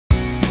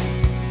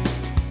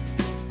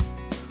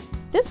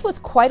This was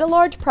quite a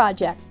large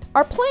project.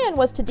 Our plan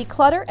was to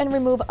declutter and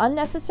remove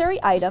unnecessary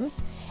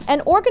items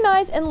and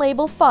organize and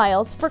label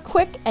files for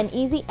quick and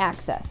easy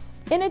access.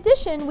 In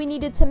addition, we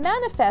needed to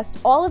manifest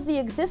all of the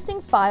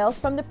existing files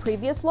from the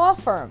previous law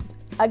firm.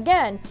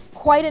 Again,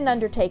 quite an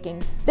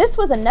undertaking. This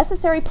was a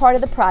necessary part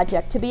of the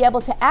project to be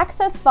able to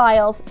access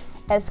files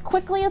as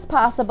quickly as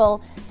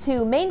possible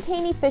to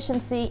maintain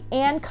efficiency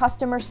and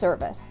customer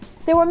service.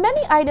 There were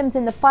many items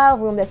in the file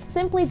room that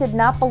simply did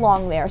not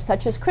belong there,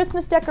 such as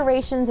Christmas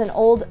decorations and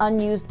old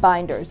unused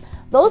binders.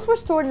 Those were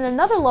stored in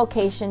another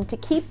location to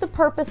keep the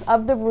purpose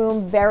of the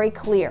room very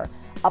clear,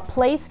 a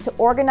place to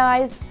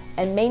organize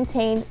and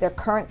maintain their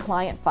current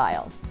client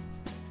files.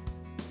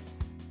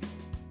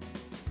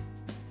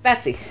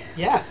 Betsy.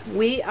 Yes.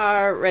 We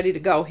are ready to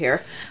go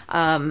here.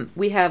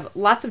 We have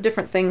lots of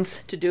different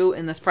things to do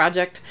in this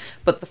project,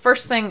 but the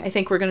first thing I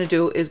think we're going to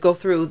do is go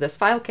through this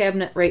file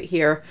cabinet right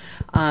here,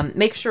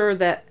 make sure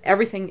that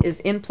everything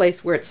is in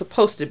place where it's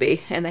supposed to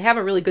be. And they have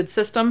a really good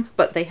system,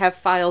 but they have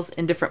files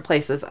in different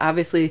places.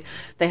 Obviously,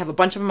 they have a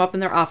bunch of them up in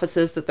their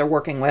offices that they're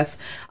working with.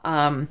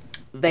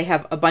 They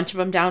have a bunch of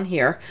them down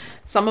here.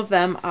 Some of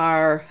them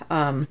are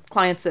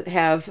clients that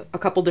have a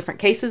couple different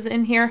cases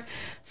in here.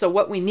 So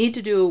what we need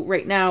to do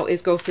right now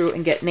is go through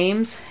and get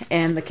names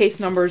and the case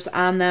numbers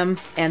on them,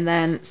 and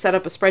then set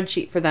up a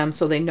spreadsheet for them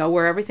so they know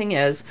where everything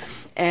is.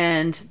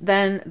 And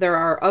then there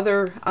are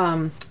other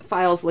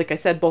files, like I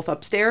said, both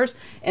upstairs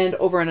and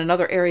over in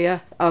another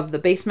area of the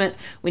basement.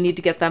 We need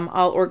to get them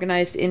all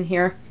organized in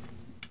here.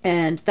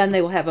 And then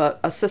they will have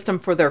a system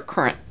for their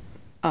current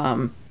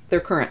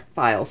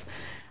files.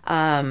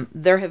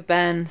 There have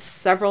been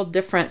several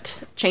different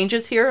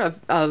changes here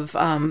of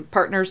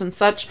partners and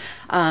such.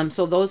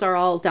 So those are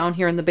all down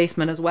here in the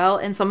basement as well.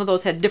 And some of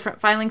those had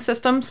different filing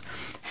systems.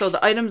 So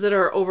the items that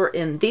are over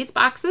in these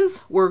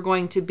boxes, we're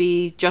going to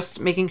be just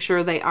making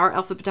sure they are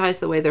alphabetized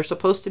the way they're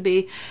supposed to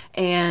be.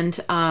 And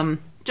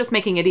just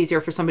making it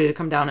easier for somebody to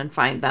come down and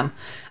find them.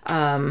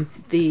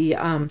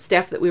 The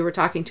staff that we were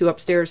talking to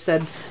upstairs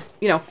said,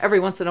 you know, every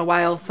once in a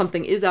while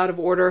something is out of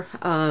order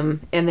and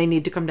they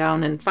need to come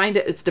down and find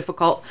it. It's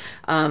difficult.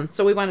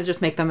 So we want to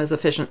just make them as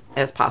efficient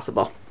as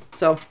possible.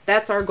 So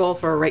that's our goal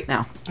for right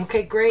now.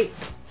 Okay, great.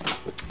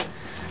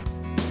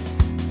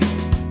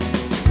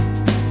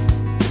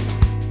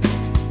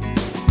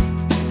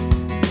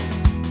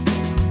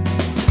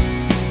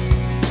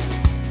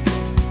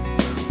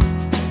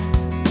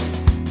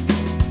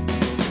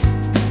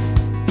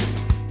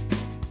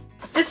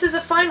 This is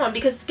a fine one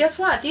because guess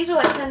what? These are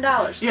like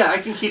 $10. Yeah, I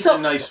can keep the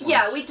nice ones.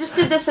 Yeah, we just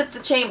did this at the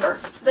chamber.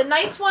 The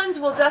nice ones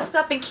we'll dust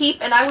up and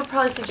keep, and I would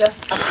probably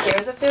suggest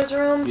upstairs if there's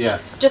room. Yeah.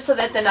 Just so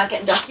that they're not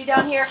getting dusty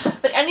down here.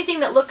 But anything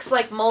that looks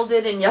like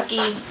molded and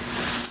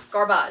yucky,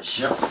 garbage.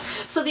 Yep.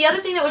 So the other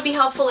thing that would be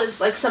helpful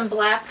is like some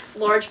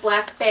large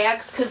black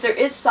bags, because there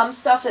is some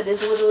stuff that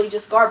is literally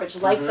just garbage,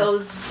 like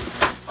those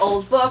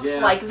old books,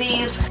 like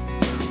these.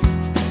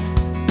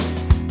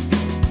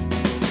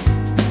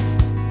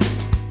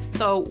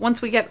 So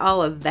once we get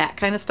all of that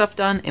kind of stuff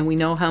done and we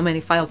know how many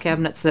file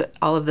cabinets that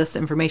all of this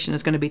information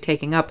is going to be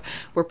taking up,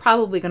 we're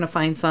probably going to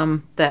find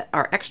some that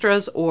are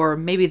extras, or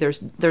maybe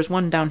there's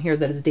one down here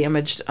that is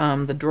damaged.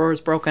 The drawer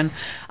is broken.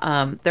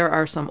 There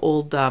are some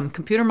old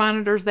computer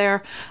monitors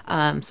there.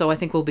 So I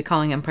think we'll be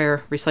calling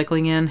Empire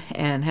Recycling in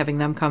and having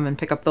them come and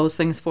pick up those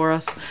things for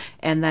us.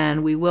 And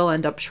then we will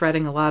end up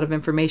shredding a lot of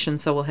information.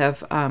 So we'll have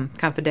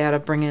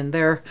Confidata bring in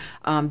their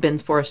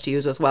bins for us to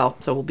use as well.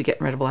 So we'll be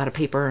getting rid of a lot of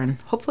paper and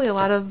hopefully a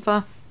lot of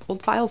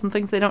old files and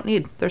things they don't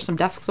need. There's some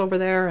desks over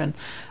there, and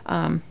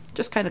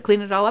just kind of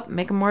clean it all up and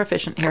make them more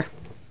efficient here.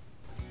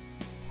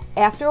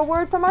 After a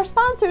word from our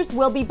sponsors,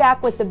 we'll be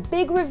back with the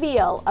big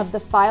reveal of the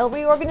file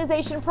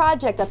reorganization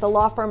project at the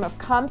law firm of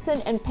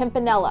Compson and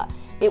Pimpinella.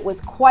 It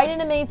was quite an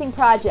amazing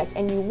project,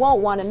 and you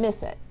won't want to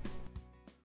miss it.